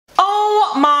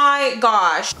my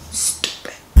gosh.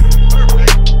 Stupid.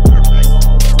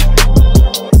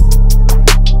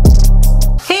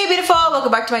 Hey beautiful,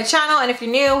 welcome back to my channel, and if you're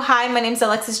new, hi, my name is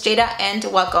Alexis Jayda and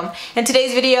welcome. In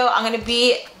today's video, I'm going to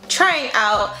be trying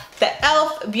out the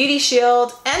E.L.F. Beauty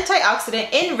Shield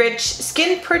Antioxidant Enriched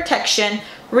Skin Protection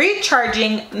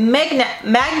Recharging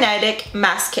Magnetic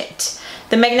Mask Kit.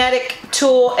 The magnetic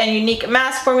tool and unique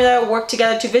mask formula work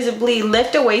together to visibly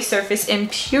lift away surface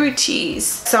impurities.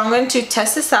 So I'm going to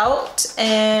test this out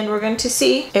and we're going to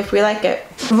see if we like it.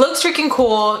 Looks freaking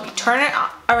cool. You turn it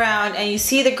around and you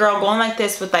see the girl going like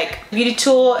this with like beauty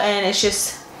tool, and it's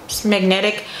just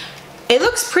magnetic. It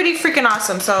looks pretty freaking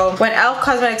awesome. So when E.L.F.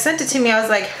 Cosmetics sent it to me, I was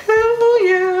like, hell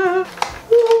yeah.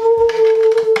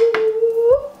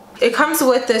 It comes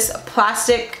with this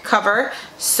plastic cover,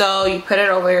 so you put it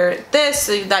over this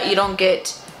so that you don't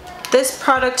get this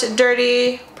product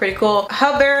dirty. Pretty cool.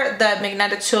 Hover the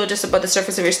magnetic tool just above the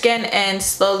surface of your skin and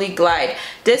slowly glide.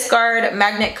 Discard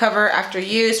magnet cover after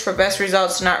use. For best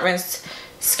results, do not rinse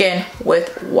skin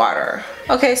with water.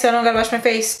 Okay, so I don't gotta wash my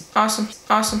face. Awesome,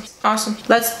 awesome, awesome.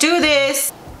 Let's do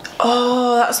this.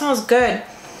 Oh, that smells good.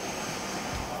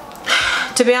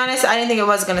 To be honest, I didn't think it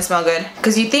was gonna smell good,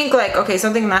 because you think like, okay,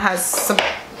 something that has some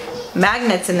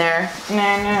magnets in there.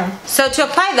 No. So to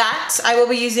apply that, I will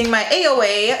be using my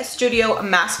AOA Studio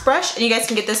Mask Brush, and you guys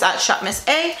can get this at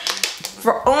SHOPMISSA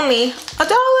for only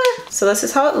 $1. So this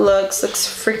is how it looks. Looks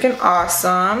freaking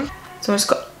awesome. So I'm just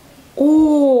go.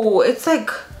 Ooh, it's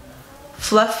like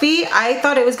fluffy. I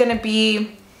thought it was gonna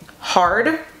be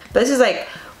hard, but this is like,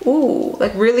 ooh,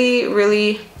 like really,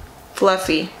 really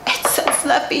fluffy. It's so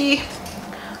fluffy.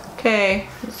 Okay,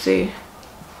 let's see.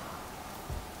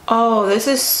 Oh, this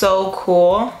is so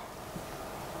cool.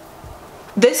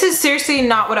 This is seriously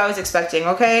not what I was expecting,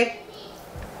 okay?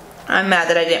 I'm mad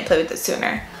that I didn't play with this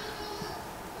sooner.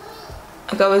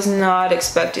 Like, I was not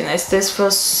expecting this. This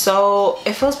feels so,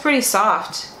 it feels pretty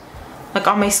soft. Like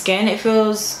on my skin, it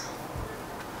feels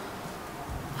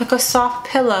like a soft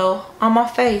pillow on my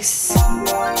face.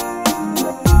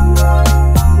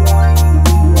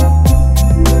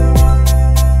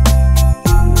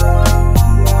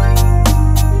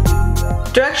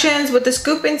 Directions: with the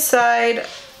scoop inside,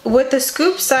 with the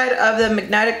scoop side of the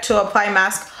magnetic tool, apply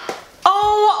mask.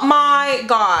 Oh my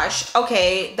gosh.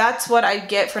 Okay, that's what I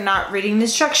get for not reading the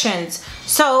instructions.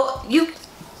 So you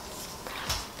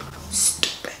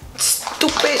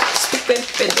stupid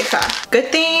pendeja. Good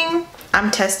thing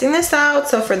I'm testing this out.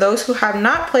 So for those who have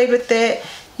not played with it,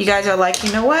 you guys are like,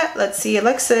 you know what? Let's see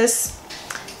Alexis.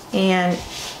 And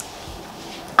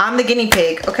I'm the guinea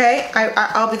pig, okay?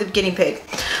 I'll be the guinea pig.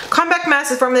 Compact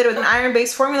mask is formulated with an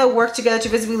iron-based formula. Work together to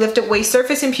visibly lift away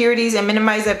surface impurities and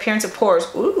minimize the appearance of pores.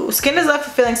 Ooh, skin is left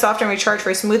feeling soft and recharged for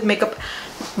a smooth makeup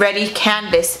ready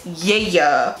canvas.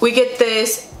 Yeah. We get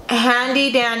this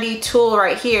handy dandy tool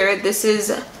right here. This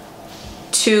is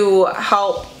to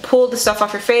help pull the stuff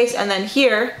off your face, and then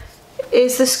here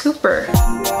is the scooper.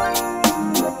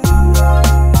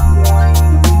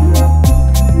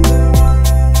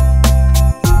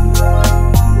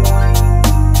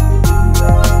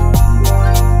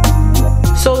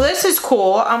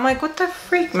 Cool. I'm like, what the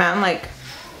freak, man? Like,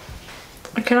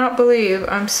 I cannot believe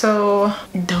I'm so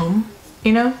dumb,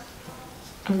 you know?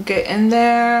 Get in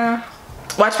there.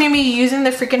 Watch me be using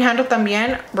the freaking handle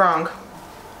también. Wrong.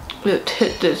 Let's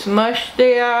hit this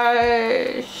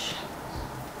mustache.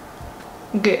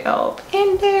 Get up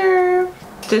in there.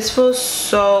 This feels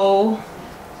so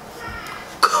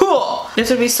cool. This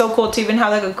would be so cool to even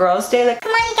have like a girl's day. Like,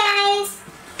 come on guys,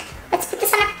 let's put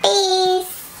this on our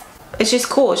face. It's just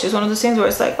cool. It's just one of those things where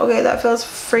it's like, okay, that feels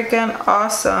freaking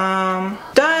awesome.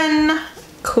 Done.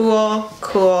 Cool.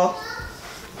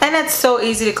 And it's so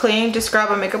easy to clean. Just grab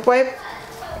a makeup wipe.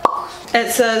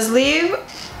 It says leave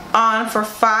on for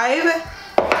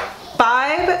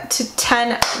 5 to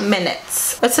 10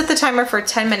 minutes. Let's set the timer for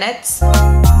 10 minutes.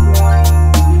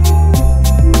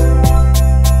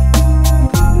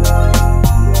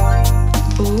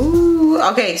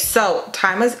 Okay, so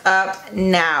time is up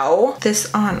now.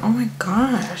 This on. Oh my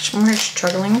gosh, I'm really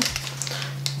struggling.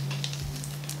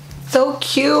 So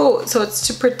cute. So it's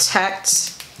to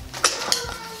protect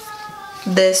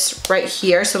this right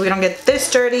here so we don't get this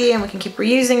dirty and we can keep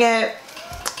reusing it.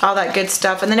 All that good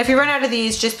stuff. And then if you run out of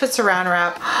these, just put saran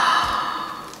wrap.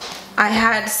 I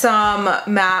had some of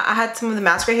the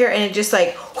mask right here, and it just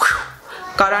like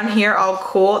got on here all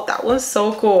cool. That was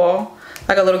so cool.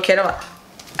 Like a little kid. I'm like,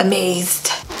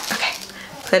 amazed. Okay,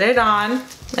 put it on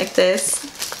like this.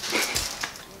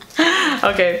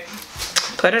 Okay,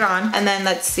 put it on, and then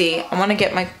let's see. I want to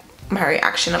get my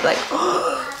reaction of like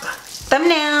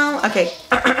thumbnail. Okay,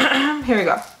 here we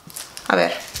go. A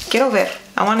ver. Quiero ver.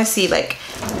 I want to see like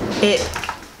it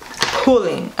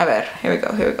cooling. A ver. Here we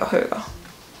go. Here we go. Here we go.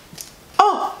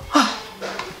 Oh!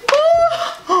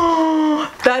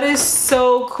 Oh! That is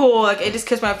so cool. Like it just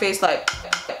kissed my face. Like,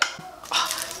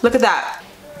 look at that.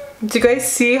 Do you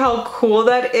guys see how cool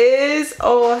that is?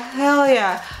 Oh hell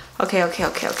yeah. Okay. Let's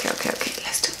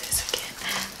do this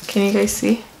again. Can you guys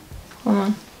see? Hold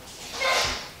on.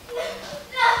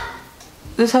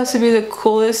 This has to be the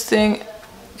coolest thing.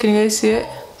 Can you guys see it?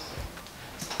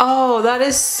 Oh, that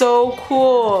is so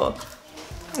cool.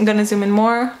 I'm gonna zoom in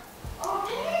more.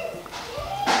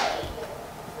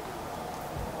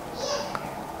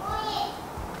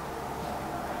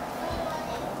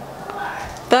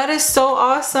 That is so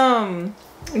awesome.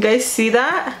 You guys see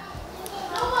that?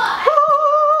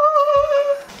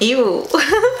 Ew.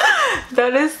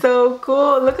 That is so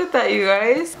cool. Look at that, you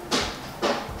guys.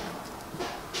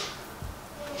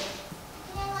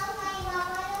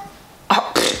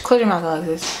 Oh, close your mouth,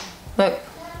 Alexis. Look.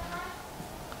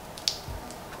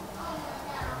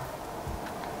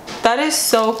 That is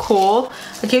so cool.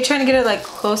 I keep trying to get it like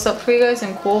close up for you guys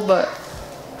and cool, but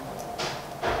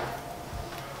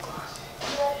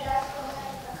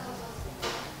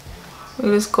we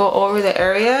just go over the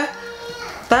area.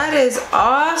 That is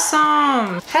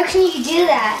awesome. How can you do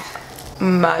that?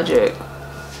 Magic.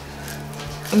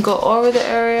 And go over the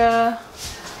area.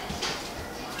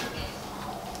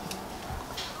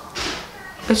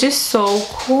 It's just so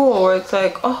cool where it's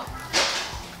like, oh,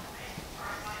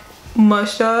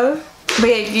 mustache. But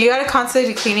yeah, you gotta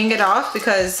constantly be cleaning it off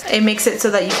because it makes it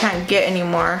so that you can't get any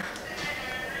more.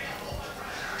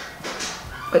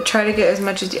 But try to get as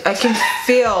much as you, I can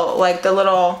feel like the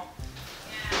little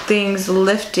things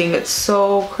lifting. It's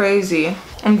so crazy.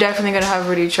 I'm definitely gonna have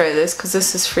Rudy try this because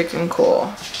this is freaking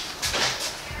cool.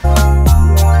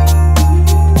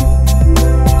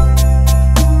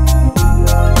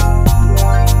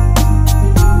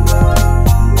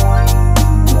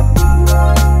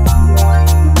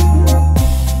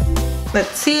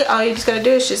 Let's see, all you just gotta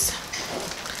do is just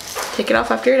take it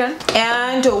off after you're done.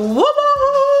 And whoa!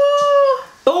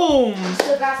 Boom!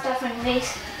 Still got stuff on your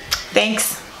face.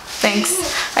 Thanks.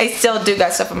 I still do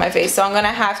got stuff on my face, so I'm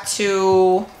gonna have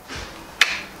to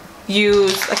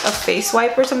use like a face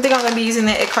wipe or something. I'm gonna be using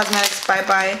the It Cosmetics Bye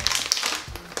Bye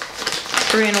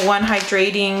 3-in-1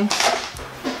 hydrating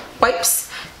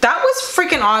wipes. That was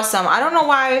freaking awesome. I don't know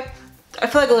why. I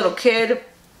feel like a little kid.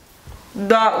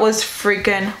 That was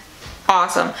freaking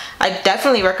awesome. I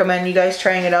definitely recommend you guys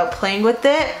trying it out, playing with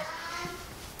it.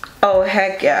 Oh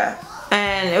heck yeah.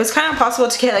 And it was kind of impossible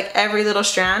to get like every little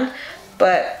strand,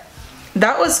 but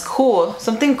that was cool,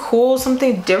 something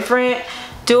different.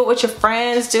 Do it with your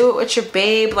friends, do it with your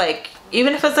babe, like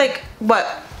even if it's like what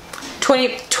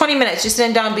 20 minutes just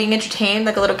sitting down being entertained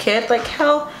like a little kid. Like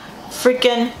hell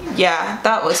freaking yeah,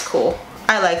 that was cool.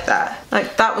 I like that.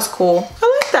 Like that was cool.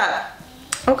 I like that.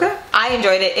 Okay, I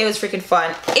enjoyed it. It was freaking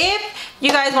fun. If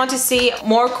you guys want to see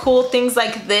more cool things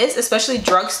like this, especially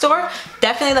drugstore,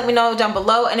 definitely let me know down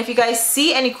below. And if you guys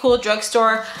see any cool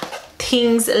drugstore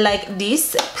things like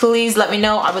this, please let me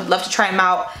know. I would love to try them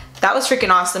out. That was freaking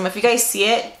awesome. If you guys see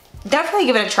it, definitely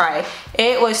give it a try.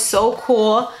 It was so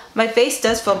cool. My face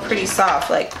does feel pretty soft,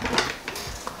 like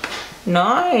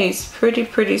nice,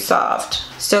 pretty soft.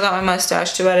 Still got my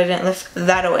mustache, too bad I didn't lift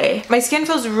that away. My skin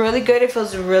feels really good. It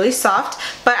feels really soft,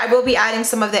 but I will be adding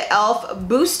some of the E.L.F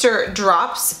booster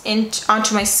drops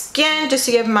onto my skin just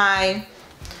to give my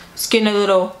skin a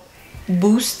little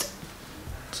boost,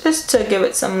 just to give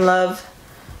it some love.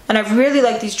 And I really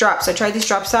like these drops. I tried these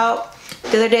drops out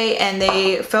the other day and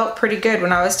they felt pretty good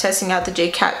when I was testing out the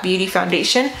J-Cat Beauty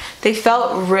foundation. They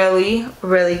felt really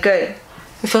good.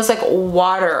 It feels like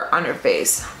water on your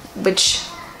face, which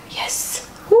yes.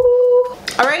 Woo.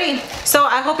 Alrighty, so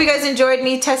I hope you guys enjoyed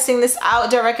me testing this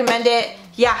out. Do I recommend it?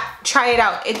 Yeah, try it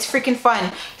out. It's freaking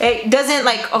fun. It doesn't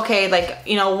like, okay, like,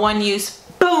 you know, one use,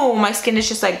 boom, my skin is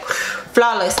just like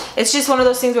flawless. It's just one of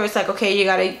those things where it's like, okay, you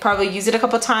gotta probably use it a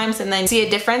couple times and then see a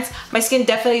difference. My skin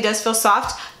definitely does feel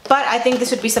soft, but I think this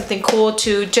would be something cool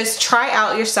to just try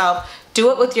out yourself. Do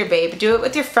it with your babe, do it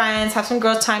with your friends, have some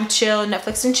girl time, chill,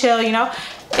 Netflix and chill, you know.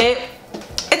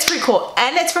 It's pretty cool.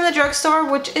 And it's from the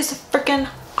drugstore, which is freaking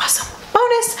awesome.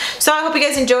 Bonus. So I hope you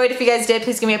guys enjoyed. If you guys did,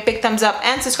 please give me a big thumbs up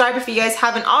and subscribe if you guys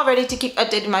haven't already to keep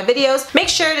updated my videos. Make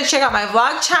sure to check out my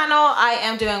vlog channel. I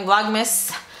am doing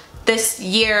Vlogmas this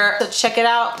year, so check it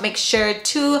out. Make sure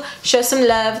to show some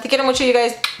love. Te quiero mucho, you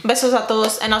guys. Besos a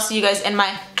todos, and I'll see you guys in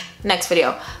my next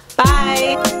video.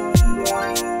 Bye.